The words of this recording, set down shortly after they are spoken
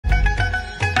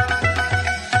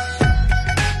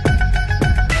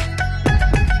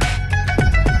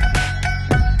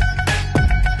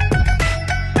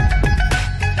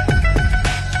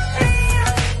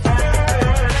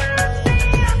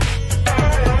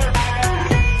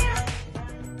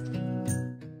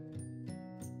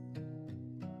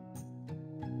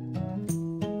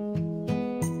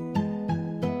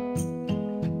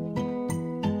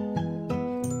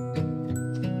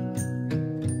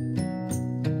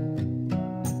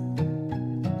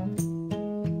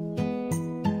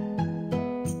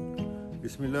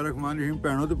बिस्मिल्लाहिर्रहमानिर्रहीम।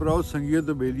 भैनों तो भराओ, संगीत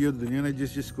तो बेलियो, दुनिया ने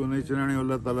जिस जिस कोने च रहने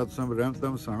अल्लाह ताला तुम रहमत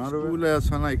मसाना रहे। स्कूल है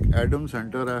असा एक एडम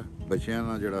सेंटर है बच्चों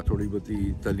का जरा थोड़ी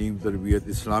बहुती तलीम तरबियत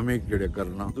इस्लामिक जड़े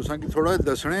करना तुसा कि थोड़ा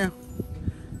दसने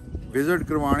विजिट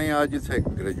करवाने। आज इत्थे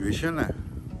ग्रेजुएशन है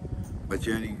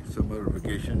बच्चों की, समर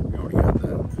वेकेशन भी होनी आता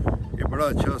है। ये बड़ा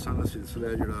अच्छा साना सिलसिला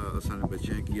है जड़ा असाने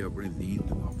बच्चों की अपने दीन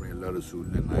तो अपने अल्लाह रसूल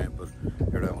ने नाए पर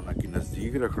जड़ा उन्होंने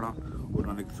नज़दीक रखना,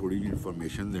 उन्होंने थोड़ी जी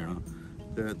इन्फॉर्मेशन देना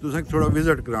तो तुसें थोड़ा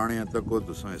विजिट कराने तक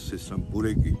तुसें सिस्टम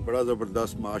पूरे की बड़ा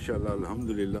ज़बरदस्त माशाअल्लाह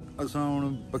अल्हम्दुलिल्लाह। असां हुण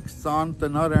पाकिस्तान तो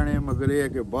ना रहने मगर यह है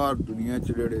कि बाहर दुनिया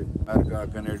च जेह्ड़े अमेरिका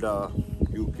कनेडा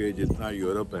यूके जितना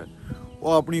यूरोप है वो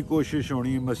अपनी कोशिश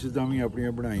होनी मस्जिदां भी अपनी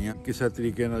बनाइयां किसी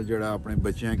तरीके नाल जड़ा अपने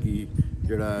बच्चों की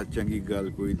जड़ा चंगी गल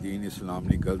कोई दीन इस्लाम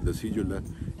की गल दसी जुल्लै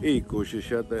यही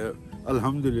कोशिश है। तो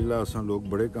अल्हम्दुलिल्लाह असां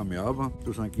लोग बड़े कामयाब हाँ।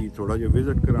 तुसां की थोड़ा जिहा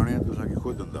विजिट कराने तुसां की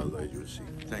खुद अंदाजा है you see.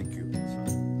 Thank you.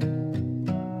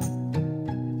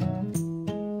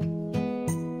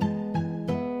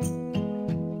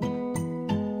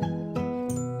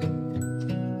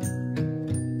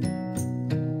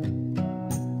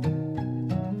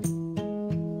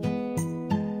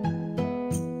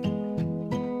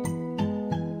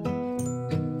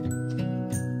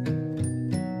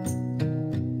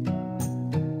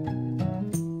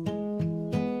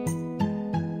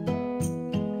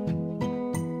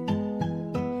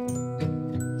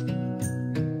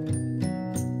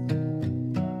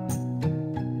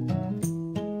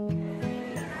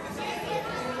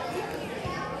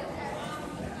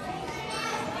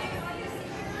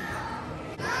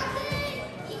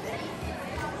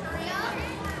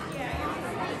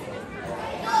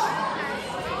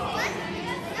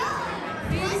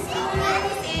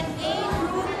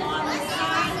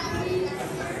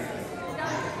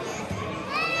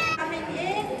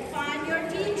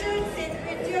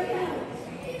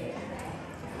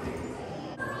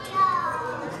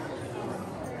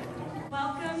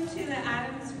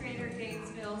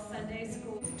 Sunday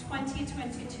School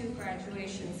 2022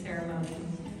 graduation ceremony.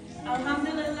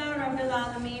 Alhamdulillah Rabbil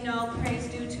Alameen, all praise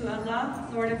due to Allah,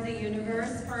 Lord of the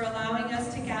universe, for allowing us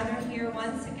to gather here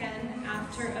once again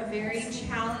after a very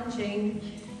challenging,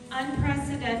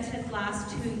 unprecedented last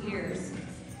 2 years.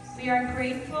 We are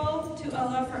grateful to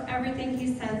Allah for everything He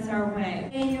sends our way.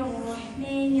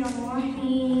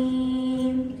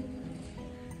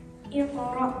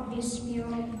 اقرأ باسم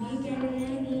ربك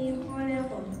الذي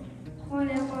خلق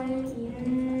خلق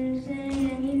الإنسان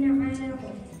من علق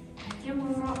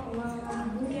اقرأ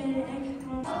وربك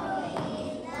الأكرم.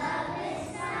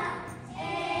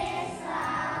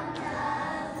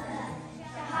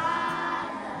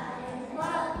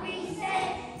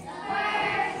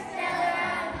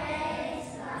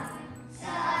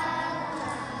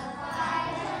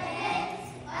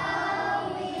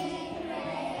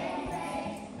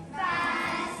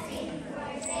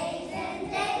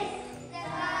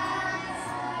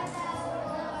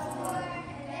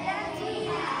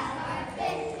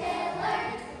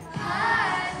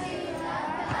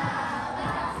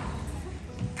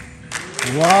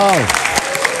 Wow,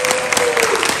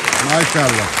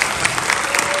 MashaAllah.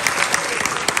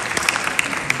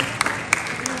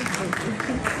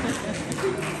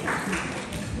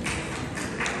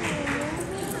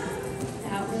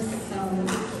 That was so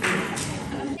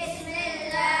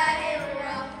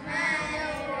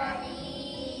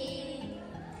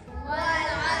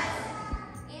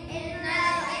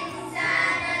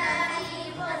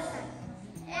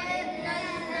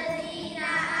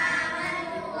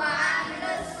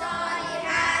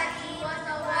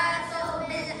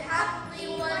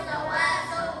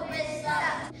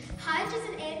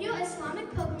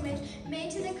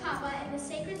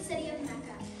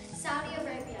Saudi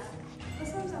Arabia.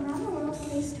 Muslims around the world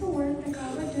face to work the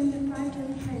Kaaba during the 5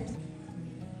 daily prayers.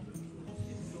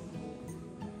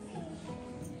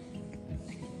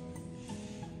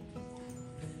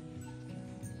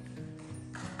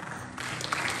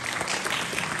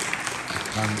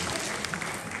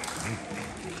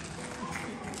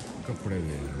 कपड़े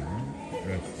ले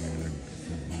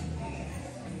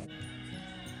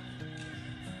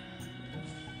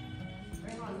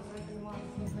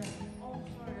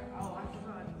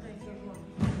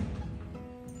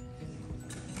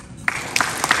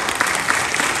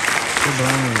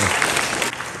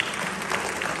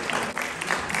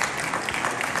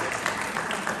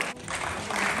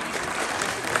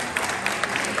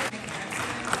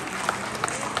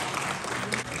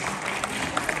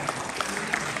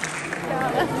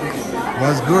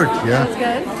Was good, yeah. That's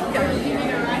good.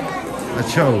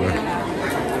 अच्छा होगा.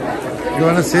 You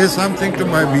want to say something to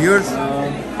my viewers?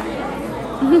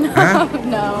 Huh?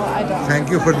 No, I don't. Thank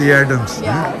you for the Adams.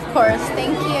 Yeah, of course.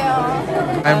 Thank you.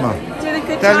 Emma, Did a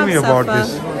good tell job, me about Zafar.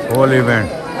 this whole event.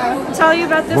 Tell you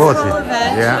about this Both, whole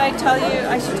event. yeah.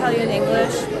 I should tell you in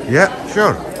English. Yeah,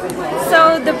 sure.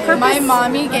 So the purpose. My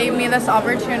mommy gave me this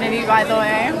opportunity, by the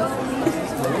way.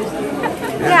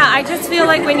 Yeah, I just feel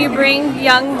like when you bring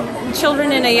young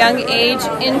children in a young age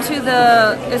into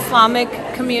the Islamic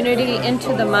community,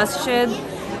 into the masjid,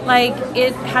 like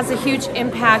it has a huge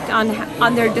impact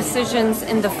on their decisions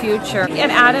in the future. At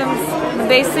Adams, the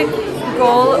basic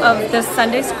goal of the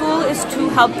Sunday school is to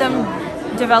help them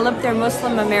develop their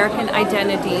Muslim American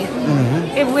identity.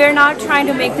 If we're not trying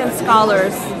to make them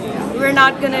scholars, we're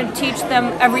not going to teach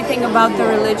them everything about the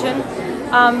religion.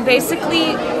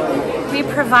 Basically, we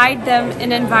provide them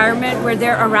an environment where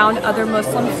they're around other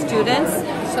Muslim students,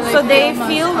 so they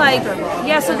feel like,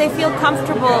 so they feel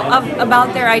comfortable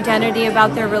about their identity,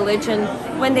 about their religion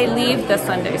when they leave the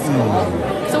Sunday school.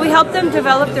 So we help them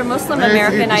develop their Muslim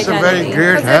American It's identity. a very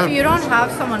great Because help. if you don't have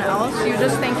someone else, you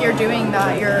just think you're doing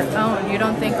that your own. You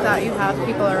don't think that you have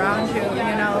people around you,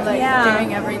 you know, like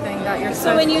doing everything that you're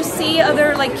So when you see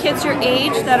other like kids your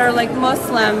age that are like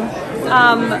Muslim,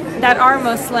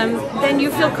 then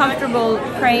you feel comfortable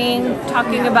praying,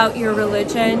 talking about your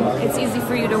religion. It's easy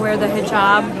for you to wear the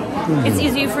hijab. It's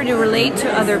easy for you to relate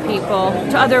to other people,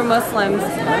 to other Muslims.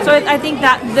 So I think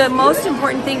that the most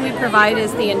important thing we provide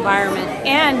is the environment.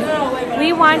 And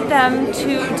we want them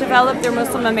to develop their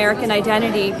Muslim American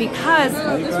identity because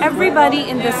everybody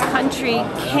in this country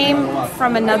came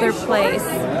from another place.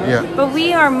 Yeah. But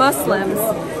we are Muslims.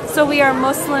 So we are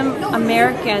Muslim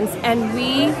Americans, and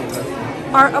we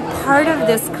are a part of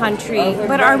this country,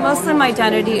 but our Muslim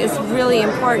identity is really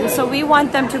important. So we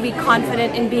want them to be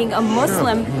confident in being a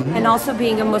Muslim and also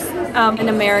being an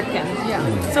American.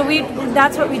 So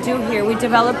that's what we do here. We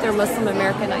develop their Muslim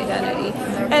American identity.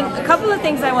 And a couple of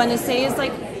things I want to say is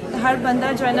like, हर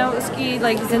बंदा जो है ना उसकी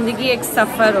like ज़िंदगी एक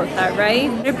सफ़र होता है, right?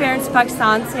 मेरे parents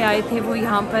पाकिस्तान से आए थे, वो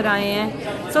यहाँ पर आए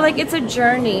हैं. So like it's a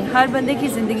journey. हर बंदे की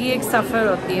ज़िंदगी एक सफ़र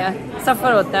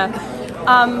होता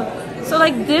है. So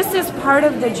like this is part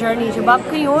of the journey. जब आप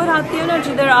कहीं और आते हो ना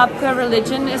जिधर आपका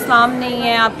religion इस्लाम नहीं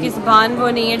है, आपकी ज़बान वो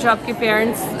नहीं है जो आपके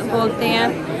parents बोलते हैं,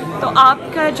 तो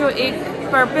आपका जो एक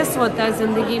purpose होता है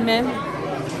ज़िंदगी में,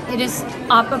 it is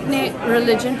आप अपने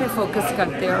religion पे focus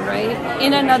करते हो, right?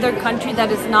 In another country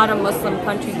that is not a Muslim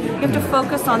country, you have to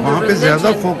focus on the वहाँ पे religion.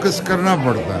 ज़्यादा फोकस करना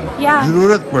पड़ता है. Yeah.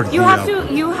 ज़रूरत पड़ती है.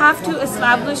 You have to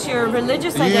establish your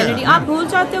religious identity. आप भूल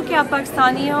जाते हो कि आप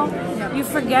पाकिस्तानी हो. You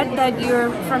forget that you're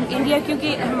from India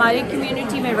क्योंकि हमारे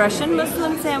community में Russian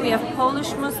Muslims हैं, we have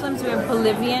Polish Muslims, we have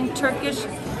Bolivian, Turkish,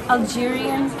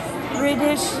 Algerian,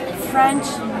 British, French,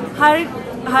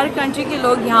 her country के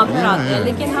लोग यहाँ पर आते हैं,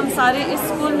 लेकिन हम सारे इस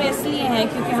स्कूल में इसलिए हैं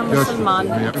क्योंकि हम मुसलमान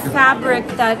हैं.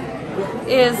 Fabric that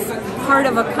is part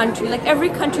of a country, like every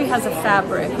country has a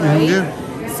fabric, right?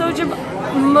 So जब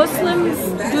Muslims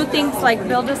do things like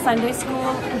build a Sunday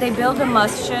school, they build a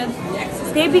masjid,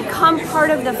 they become part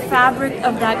of the fabric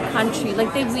of that country.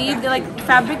 Like they weave, like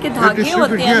fabric के धागे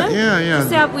होते हैं ना,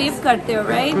 जिससे आप weave करते हो,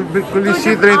 right? बिल्कुल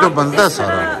इसी तरह तो बनता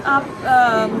सारा. आप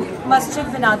मस्जिद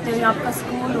बनाते हो, आपका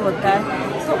स्कूल होता है,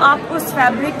 तो आप उस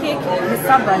fabric के एक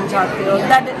हिस्सा बन जाते हो.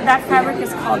 That fabric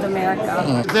is called America.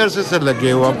 देर से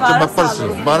लगे हो अब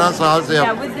 12 साल से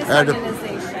आप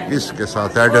इसके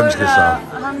साथ एडम्स के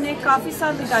साथ हमने काफी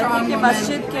साल गुजारे थे कि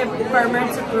मस्जिद के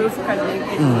परमिट्स अप्रूव करने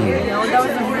के लिए. That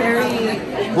was a very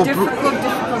difficult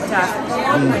task.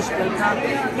 बहुत मुश्किल था,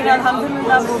 लेकिन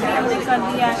अल्हम्दुलिल्लाह वो भी हमने कर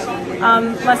दिया है.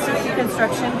 मस्जिद की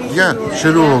कंस्ट्रक्शन भी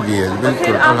शुरू हो गई है.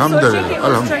 बिल्कुल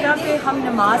अल्हम्दुलिल्लाह. उस जगह पे हम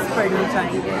नमाज पढ़ने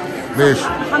जाएंगे.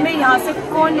 बेशक हमें यहाँ से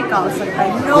कौन निकाल सकता है?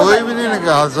 कोई भी नहीं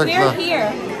निकाल सकता. We're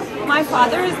here. My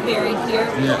father is buried here.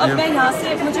 तो अब मैं यहाँ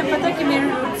से मुझे पता कि मेरे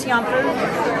रूट्स यहाँ पर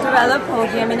डेवलप हो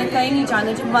गए. मैंने कहीं नहीं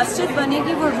जाना. जब मस्जिद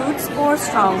बनेगी वो रूट्स और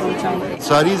स्ट्रॉन्ग हो जाएंगे.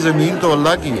 सारी जमीन तो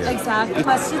अल्लाह की है. Exactly.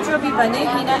 मस्जिद जो अभी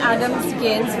बनेगी ना एडम्स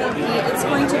गेंसविल की, it's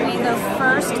going to be the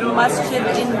first masjid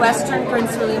in Western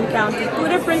Prince William County.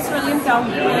 पूरे Prince William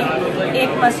County में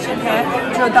एक मस्जिद है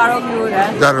जो दारुल नूर है.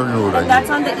 दारुल नूर है.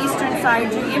 That's on the eastern side.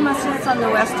 जो ये मस्जिद is on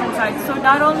the western side. So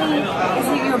not only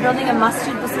is it you're building a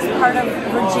masjid, this is part of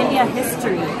Virginia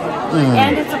history,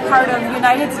 and it's a part of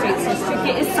United States history.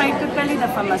 कि इस side पे पहली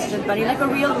दफा मस्जिद बनी, like a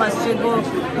real मस्जिद, वो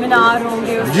मीनार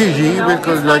होंगे. जी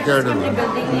बिल्कुल like building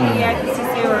नहीं है किसी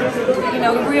से,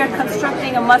 or we are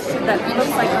constructing a masjid that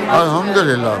looks like a masjid.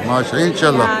 अल्हम्दुलिल्लाह, माशाअल्लाह,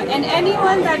 इंशाल्लाह. And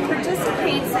anyone that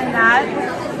participates in that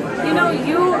you know,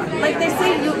 like they say,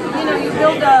 you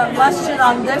build a masjid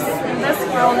on this in this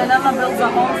world, and Allah builds a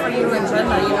home for you in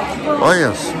Jannah. You know, Oh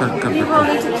yes, people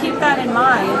need to keep that in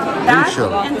mind. That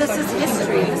Inshallah. and this is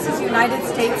history. This is United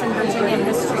States and Virginian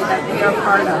history that we are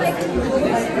part of.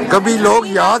 कभी लोग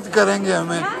याद करेंगे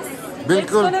हमें,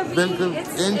 बिल्कुल It's gonna be- बिल्कुल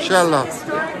it's इंशाल्लाह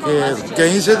historical कि masjid.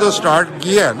 कहीं से तो स्टार्ट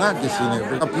किया है ना किसी ने,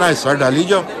 अपना हिस्सा डाली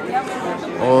जाओ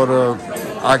और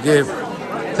आगे।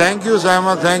 Thank you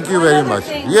Saima, thank you very much.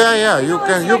 या यू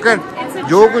कैन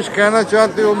जो कुछ कहना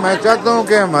चाहते हो। मैं चाहता हूँ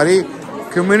कि हमारी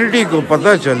कम्युनिटी को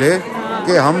पता चले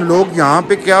कि हम लोग यहाँ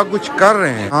पे क्या कुछ कर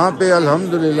रहे हैं। यहाँ पे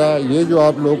अल्हम्दुलिल्लाह ये जो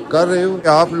आप लोग कर रहे हो,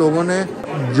 आप लोगों ने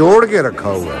जोड़ के रखा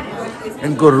हुआ है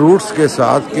इनको रूट्स के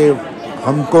साथ कि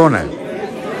हम कौन है।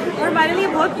 और हमारे लिए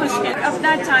बहुत मुश्किल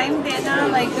अपना टाइम देना,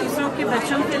 लाइक दूसरों के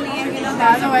बच्चों के लिए, you know.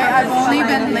 By the way, I've only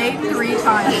been late 3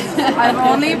 times. I've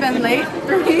only been late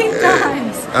 3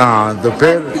 times. हाँ तो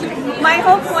फिर My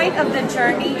whole point of the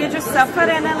journey, ये जो सफ़र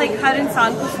है ना, लाइक हर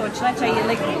इंसान को सोचना चाहिए,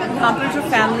 लाइक वहाँ पर जो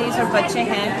फैमिलीज और बच्चे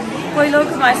हैं, कोई लोग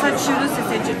हमारे साथ शुरू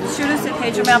से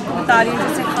थे जो मैं आपको बता रही हूँ,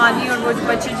 जैसे खानी और वो जो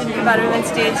बच्चे जिनके बारे में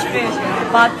स्टेज पे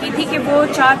बात की थी कि वो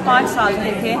 4-5 साल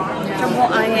के थे जब वो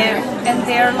आए हैं, and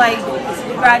they are like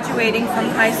graduating from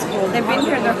high school, they been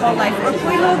here their whole life. और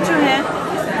कोई लोग जो हैं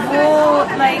वो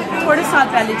लाइक थोड़े साल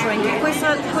पहले ज्वाइन किए,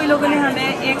 कोई लोगों ने हमें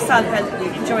 1 साल पहले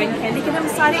ज्वाइन किया, लेकिन हम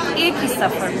सारे एक ही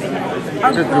सफ़र में हैं।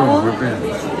 Our goal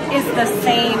is the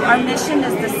same, our mission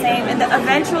is the same, and the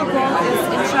eventual goal is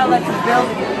inshallah to build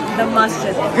the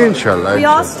masjid. इंशाल्लाह We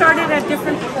all started at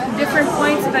different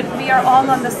points, but we are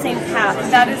all on the same path.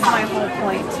 That is my whole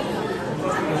point.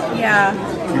 Yeah.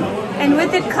 And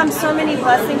with it comes so many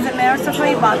blessings. And मैं और सफ़ा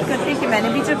ये बात करते हैं कि मैंने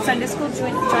भी जब Sunday school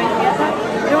join किया था,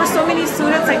 there were so many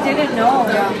students I didn't know.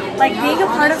 Like being a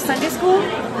part of Sunday school,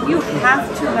 you have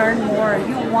to learn more.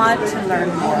 You want to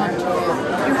learn more.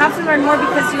 You have to learn more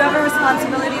because you have a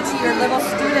responsibility to your little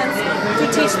students to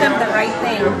teach them the right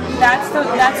thing.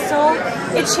 That's so.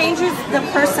 It changes the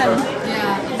person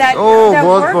that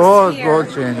works here. बहुत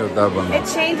change होता है बंदा। It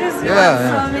changes you on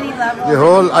so many levels. The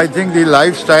whole, I think the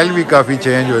lifestyle भी काफी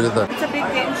change हो जाता है। It's a big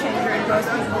game changer in most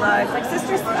people's lives. Like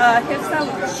Sister Hifsa,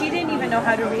 she didn't even know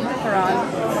how to read the Quran.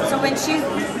 So when she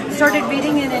started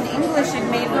reading it in English,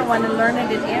 it made her want to learn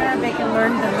it in Arabic and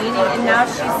learn the meaning. And now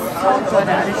she's so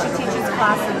good at it. She teaches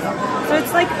classes. So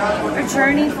it's like a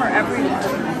journey for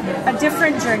everyone, a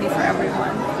different journey for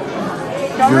everyone.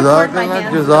 Don't record my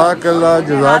hands.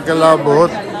 जज़ाकल्लाह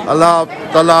बहुत। अल्लाह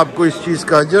ताला आपको इस चीज़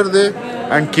का अजर दे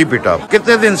and keep it up.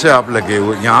 कितने दिन से आप लगे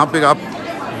हुए यहाँ पे? आप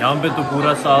यहाँ पे तो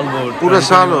पूरा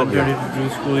साल हो गया।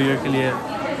 स्कूल ईयर के लिए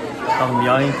हम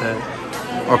यहाँ ही थे।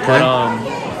 Okay.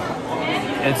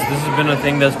 This has been a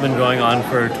thing that's been going on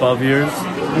for 12 years,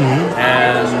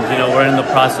 and we're in the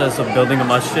process of building a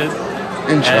masjid.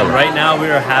 Inshallah. And right now we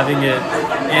are having it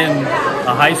in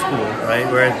a high school, right?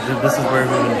 Where this is where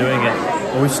we've been doing it.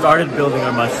 When we started building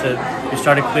our masjid, we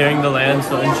started clearing the land.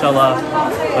 So inshallah,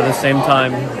 at the same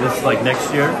time,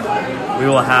 next year, we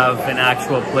will have an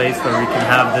actual place where we can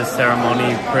have this ceremony,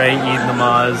 pray Eid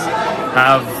namaz,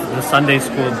 have the Sunday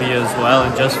school be as well,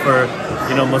 and just for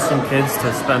Muslim kids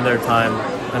to spend their time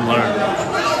and learn.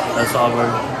 That's all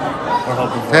we're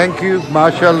hoping for. Thank you,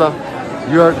 mashallah.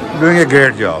 You are doing a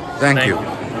great job. Thank you.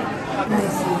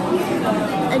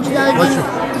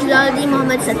 Jalaluddin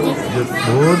Mohammad सती।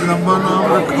 बहुत लंबा नाम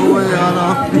रखा हुआ है यार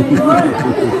आप।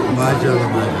 माशाल्लाह।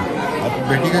 आपकी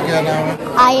बेटी का क्या नाम है?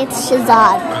 आयत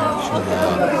शहजाद।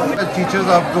 टीचर्स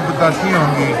आपको बताती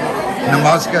होंगी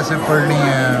नमाज कैसे पढ़नी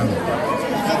है,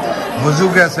 वजू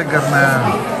कैसे करना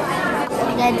है।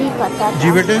 नहीं पता जी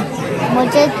बेटे,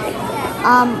 मुझे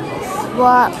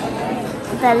वो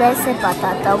पहले से पता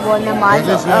था, वो नमाज।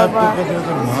 पहले से आपको पता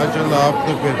था? माशाल्लाह। आप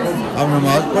तो फिर आप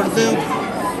नमाज पढ़ते हो।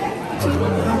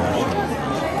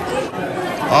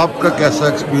 आपका कैसा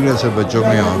एक्सपीरियंस है बच्चों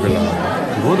में यहाँ पे लाना?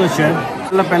 बहुत अच्छा है।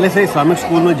 पहले से इस्लामिक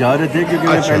स्कूल में जा रहे थे क्योंकि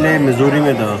मैं पहले मिजोरी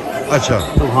में था। अच्छा।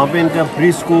 तो वहाँ पे इनका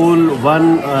प्री स्कूल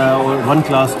 1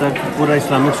 क्लास तक पूरा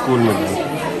इस्लामिक स्कूल में था।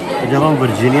 तो जब हम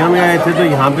वर्जीनिया में आए थे तो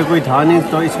यहाँ पे कोई था नहीं,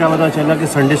 तो इसका पता चला कि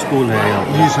संडे स्कूल है यहाँ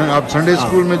पे। जी आप संडे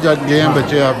स्कूल में गए हैं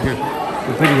बच्चे आपके?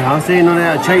 तो फिर यहाँ से इन्होंने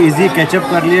अच्छा इजी कैचअप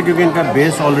कर लिया क्योंकि इनका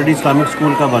बेस ऑलरेडी इस्लामिक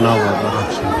स्कूल का बना हुआ था।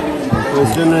 तो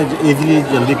इसलिए उन्होंने ईजिली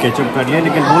जल्दी कैचअप कर लिया।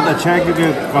 लेकिन बहुत अच्छा है क्योंकि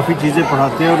काफ़ी चीज़ें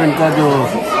पढ़ाते हैं और इनका जो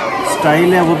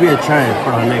स्टाइल है वो भी अच्छा है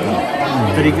पढ़ाने का।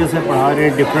 तरीके से पढ़ा रहे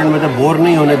हैं, डिफरेंट मतलब बोर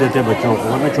नहीं होने देते बच्चों को।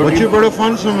 वरना बच्चे बड़े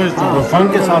फन समझते हैं, फन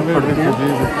के साथ पढ़ते हैं।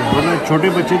 वरना छोटे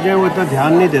बच्चे जो हैं वो इतना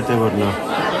ध्यान नहीं देते वरना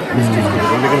इस चीज़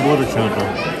को, लेकिन बहुत अच्छा होता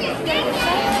है।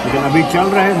 लेकिन अभी चल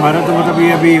रहा है हमारा तो मतलब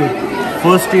ये अभी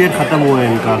फर्स्ट ईयर ख़त्म हुआ है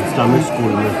इनका इस्लामिक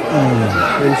स्कूल में,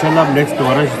 तो इंशाल्लाह अब नेक्स्ट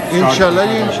दोबारा इंशाल्लाह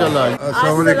जी इंशाल्लाह।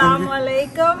 अस्सलाम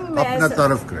वालेकुम, अपना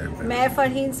तारुफ करें। मैं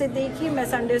फरहीन सिद्दीकी, मैं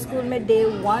संडे स्कूल में डे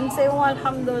 1 से हूँ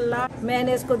अल्हम्दुलिल्लाह।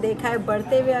 मैंने इसको देखा है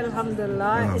बढ़ते हुए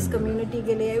अल्हम्दुलिल्लाह। इस कम्युनिटी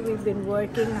के लिए वी बीन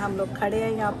वर्किंग, हम लोग खड़े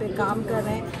हैं यहाँ पे काम कर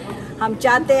रहे हैं। हम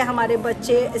चाहते हैं हमारे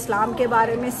बच्चे इस्लाम के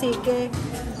बारे में सीखें,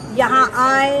 यहाँ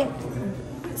आए,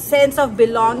 सेंस ऑफ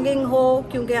बिलोंगिंग हो,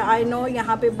 क्योंकि आई नो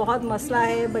यहाँ पे बहुत मसला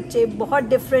है, बच्चे बहुत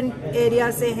डिफरेंट एरिया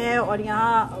से हैं और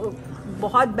यहाँ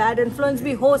बहुत बैड इन्फ्लुएंस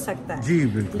भी हो सकता है जी,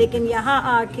 बिल्कुल। लेकिन यहाँ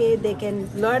आके दे कैन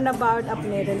लर्न अबाउट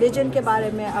अपने रिलीजन के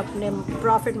बारे में, अपने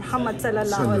प्रॉफिट मोहम्मद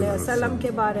सल्लल्लाहु अलैहि वसल्लम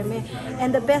के बारे में। And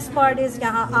the best part is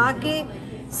यहाँ आके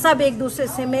सब एक दूसरे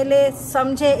से मिले,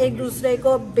 समझे एक दूसरे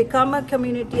को, become a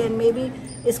community and may be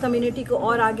इस कम्युनिटी को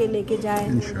और आगे लेके जाएं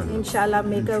इंशाल्लाह।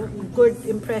 Make a good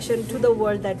impression to the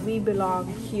world that we belong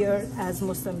here as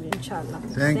मुस्लिम इंशाल्लाह।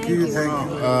 Thank you.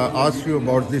 Ask you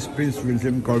about this Prince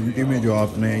William community में जो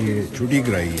आपने ये छुट्टी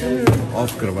कराई है,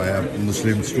 ऑफ करवाया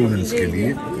मुस्लिम स्टूडेंट्स के लिए,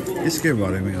 इसके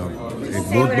बारे में आप एक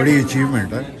बहुत बड़ी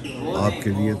अचीवमेंट है आपके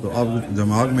लिए, तो आप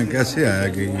दिमाग में कैसे आया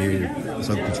कि ये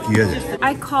सब कुछ किया जाए?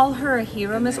 I call her a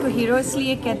hero. मैं इसको हीरो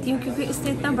इसलिए कहती हूँ क्योंकि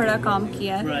इसने इतना बड़ा काम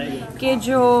किया है कि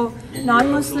जो नॉन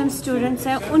मुस्लिम स्टूडेंट्स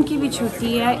हैं उनकी भी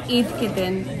छुट्टी है ईद के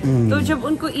दिन। तो जब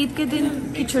उनको ईद के दिन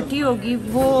की छुट्टी होगी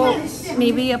वो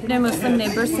मे बी अपने मुस्लिम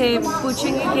नेबर से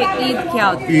पूछेंगे कि ईद क्या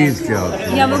होती है,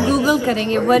 या वो गूगल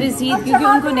करेंगे व्हाट इज़ ईद, क्योंकि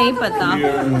उनको नहीं पता।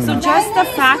 सो जस्ट द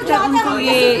फैक्ट है उनको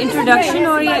ये इंट्रोडक्शन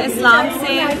हो रही है इस्लाम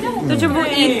से, तो जब वो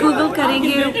ईद गूगल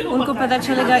करेंगे उनको पता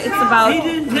चलेगा it's about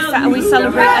we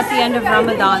celebrate at the end of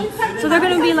Ramadan. So they're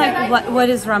going to be like, what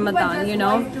is Ramadan, you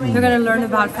know? They're going to learn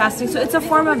about fasting. So it's a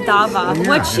form of dawah. Yeah.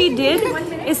 What she did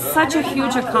is such a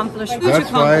huge accomplishment.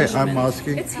 That's why I'm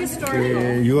asking. It's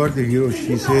historical. You are the hero.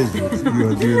 She says you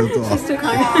are the hero to us.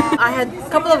 I had a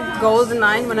couple of goals in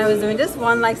mind when I was doing this.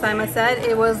 One, like Saima said,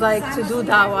 it was like to do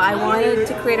dawah. I wanted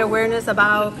to create awareness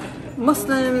about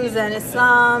Muslims and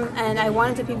Islam, and I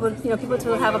wanted to people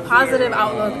to have a positive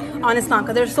outlook on Islam,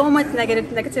 because there's so much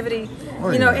negativity,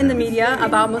 in the media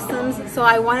about Muslims. So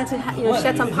I wanted to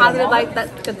shed some positive light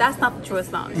that that's not the true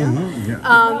Islam.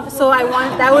 So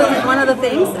that was one of the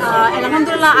things, and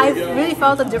alhamdulillah, I really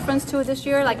felt a difference too this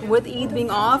year. Like with Eid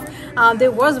being off,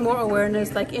 there was more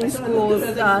awareness like in schools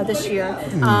this year.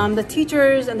 The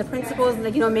teachers and the principals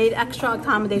made extra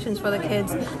accommodations for the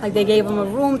kids. Like they gave them a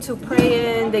room to pray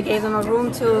in, they gave them a room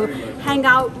to hang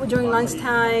out during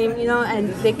lunchtime, and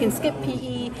they can skip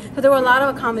PE. So there were a lot of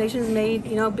accommodations made,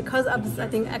 because of this, I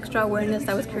think, extra awareness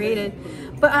that was created.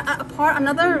 But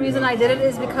another reason I did it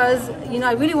is because,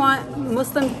 I really want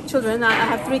Muslim children. I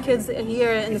have 3 kids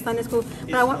here in the Sunday school,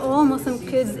 but I want all Muslim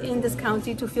kids in this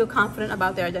county to feel confident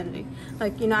about their identity.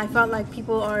 Like, I felt like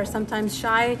people are sometimes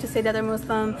shy to say that they're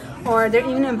Muslim, or they're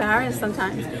even embarrassed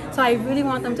sometimes. So I really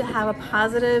want them to have a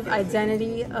positive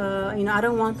identity. I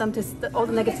don't want them to, all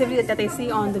the negativity that they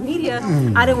see on the media,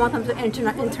 I don't want them to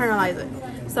internalize it.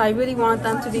 So I really want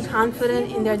them to be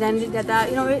confident in their identity, that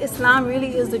Islam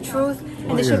really is the truth,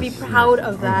 and they should be proud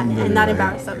of that and not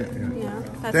embarrassed of it.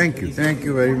 Thank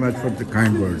you very much for the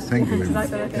kind words. Thank you very much.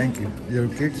 Thank you. Your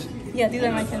kids? Yeah, these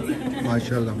are my kids.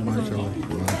 माशाल्लाह माशाल्लाह।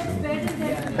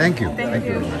 Thank you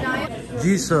very much.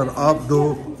 Ji sir, आप दो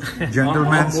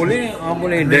gentleman आप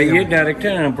बोले ये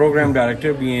director हैं, programme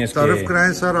director भी हैं। तारुफ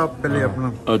कराएं सर आप पहले अपना।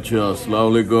 अच्छा, अस्सलाम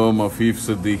वालेकुम। हफीफ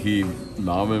सिद्दीकी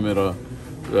नाम है मेरा।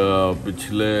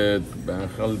 पिछले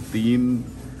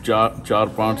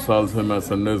 3-4-5 साल से मैं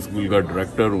संडे स्कूल का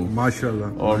डायरेक्टर हूँ माशाल्लाह,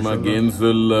 और मैं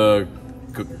गेंसविल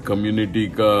कम्युनिटी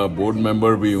का बोर्ड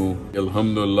मेंबर भी हूँ।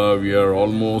 अल्हम्दुलिल्लाह we are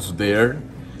almost there.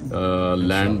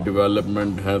 Land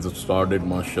development has started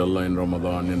mashallah in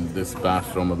Ramadan, in this past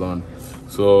Ramadan.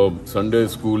 So Sunday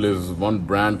school is one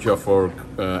branch of our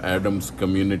Adams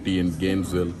community in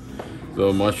Gainesville. So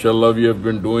mashallah we have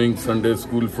been doing Sunday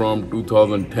school from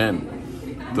 2010.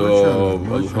 So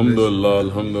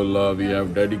alhamdulillah we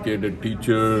have dedicated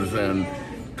teachers and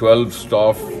 12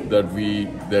 staff that we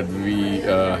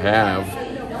have.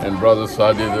 And Brother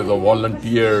Sajid is a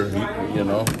volunteer,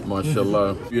 mashallah.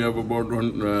 We have about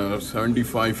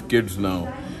 75 kids now.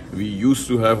 We used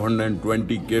to have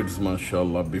 120 kids,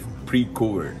 mashallah,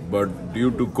 pre-COVID. But due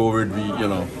to COVID,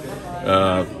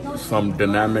 some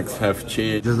dynamics have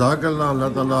changed. जज़ाकल्लाह, अल्लाह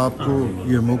ताला आपको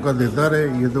ये मौका देता रहे।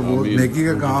 ये तो बहुत नेकी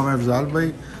का काम है अफजाल भाई।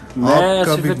 मैं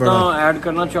सिर्फ इतना ऐड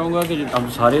करना चाहूँगा कि हम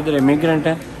सारे इधर इमिग्रेंट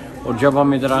हैं, और जब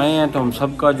हम इधर आए हैं तो हम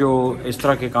सबका जो इस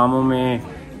तरह के कामों में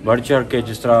बढ़ चढ़ के,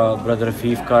 जिस तरह ब्रदर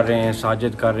रफीफ कर रहे हैं,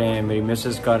 साजिद कर रहे हैं, मेरी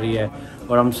मिसेस कर रही है,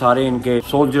 और हम सारे इनके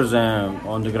सोल्जर्स हैं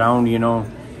ऑन द ग्राउंड,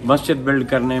 मस्जिद बिल्ड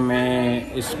करने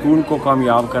में, इस स्कूल को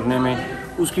कामयाब करने में,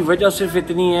 उसकी वजह सिर्फ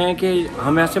इतनी है कि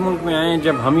हम ऐसे मुल्क में आए हैं,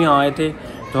 जब हम यहाँ आए थे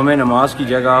तो हमें नमाज की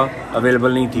जगह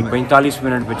अवेलेबल नहीं थी, 45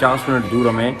 मिनट 50 मिनट दूर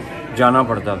हमें जाना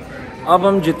पड़ता। अब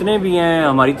हम जितने भी हैं,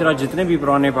 हमारी तरह जितने भी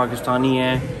पुराने पाकिस्तानी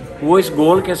हैं, वो इस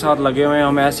गोल के साथ लगे हुए हैं।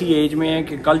 हम ऐसी एज में हैं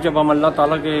कि कल जब हम अल्लाह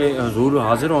ताला के हुजूर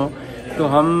हाजिर हों तो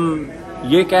हम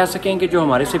ये कह सकें कि जो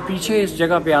हमारे से पीछे इस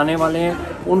जगह पे आने वाले हैं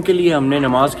उनके लिए हमने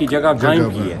नमाज की जगह कायम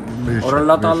की है। और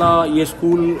अल्लाह ताला ये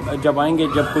स्कूल जब आएंगे,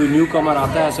 जब कोई न्यू कमर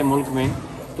आता है ऐसे मुल्क में,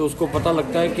 तो उसको पता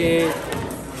लगता है कि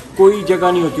कोई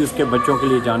जगह नहीं होती उसके बच्चों के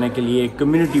लिए जाने के लिए,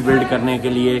 कम्युनिटी बिल्ड करने के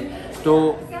लिए। तो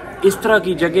इस तरह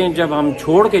की जगह जब हम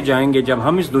छोड़ के जाएंगे, जब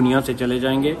हम इस दुनिया से चले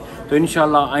जाएंगे, तो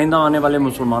इंशाल्लाह आइंदा आने वाले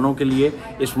मुसलमानों के लिए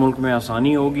इस मुल्क में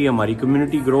आसानी होगी, हमारी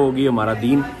कम्युनिटी ग्रो होगी, हमारा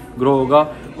दीन ग्रो होगा।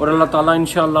 और अल्लाह ताला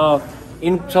इंशाल्लाह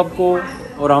इन सबको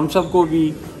और हम सबको भी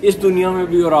इस दुनिया में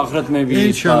भी और आखिरत में भी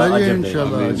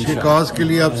इंशाल्लाह अच्छी काज के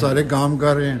लिए आप सारे काम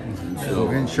कर रहे हैं, तो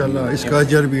इंशाल्लाह इसका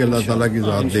अजर भी अल्लाह ताला की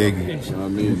ज़ात देगी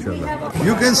इंशाल्लाह।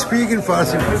 You can speak in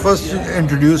Farsi. First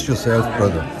introduce yourself,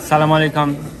 brother. Assalamu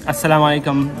alaikum. Assalamu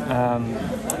alaikum.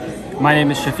 My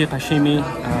name is Shafiq Hashimi.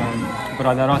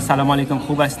 برادران سلام علیکم،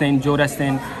 خوب هستین؟ جور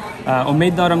هستین؟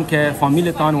 امید دارم که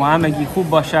فامیلتان و همگی خوب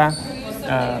باشه.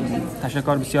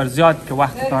 تشکر بسیار زیاد که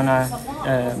وقتتان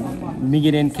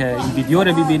میگیرین که این ویدیو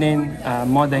رو ببینین.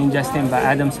 ما در اینجا هستیم به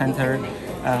ادم سنتر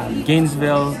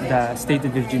گینزویل در استیت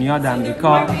ویرجینیا در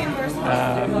امریکا.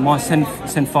 ما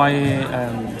صنفای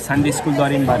سندی سکول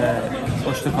داریم برای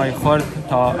اشتکای خرد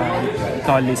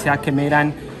تا لیسه که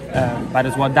میرن.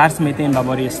 برای از درس میتیم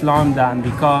باره اسلام در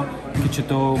امریکا که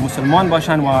چطور مسلمان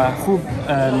باشن و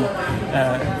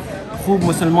خوب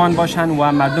مسلمان باشن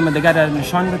و مردم دیگر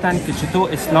نشان بدن که چطور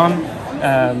اسلام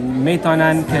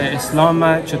میتونن که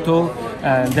اسلام چطور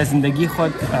در زندگی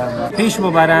خود پیش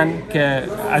ببرن، که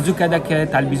از او کده که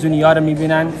تلویزیون یار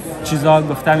میبینن چیزا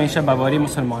گفته میشه باره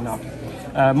مسلمان ها.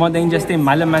 ما در اینجا هستیم،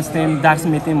 معلم هستیم، درس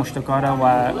میتیم مشتکاره و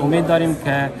امید داریم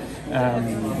که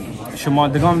شما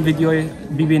دگان ویدیو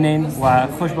ببینین و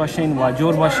خوش باشین و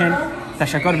جور باشین.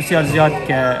 تشکر بسیار زیاد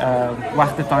که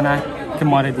وقتتانه که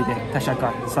ما رو دیدین.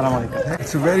 تشکر. سلام علیکم.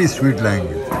 It's a very sweet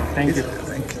language.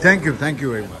 Thank you. Thank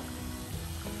you very much.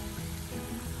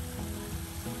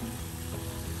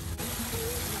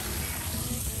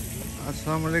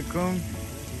 Assalamu alaikum.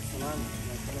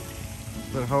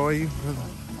 Sir, how are you?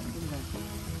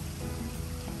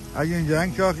 Are you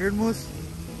enjoying chocolate mousse?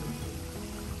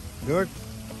 Good.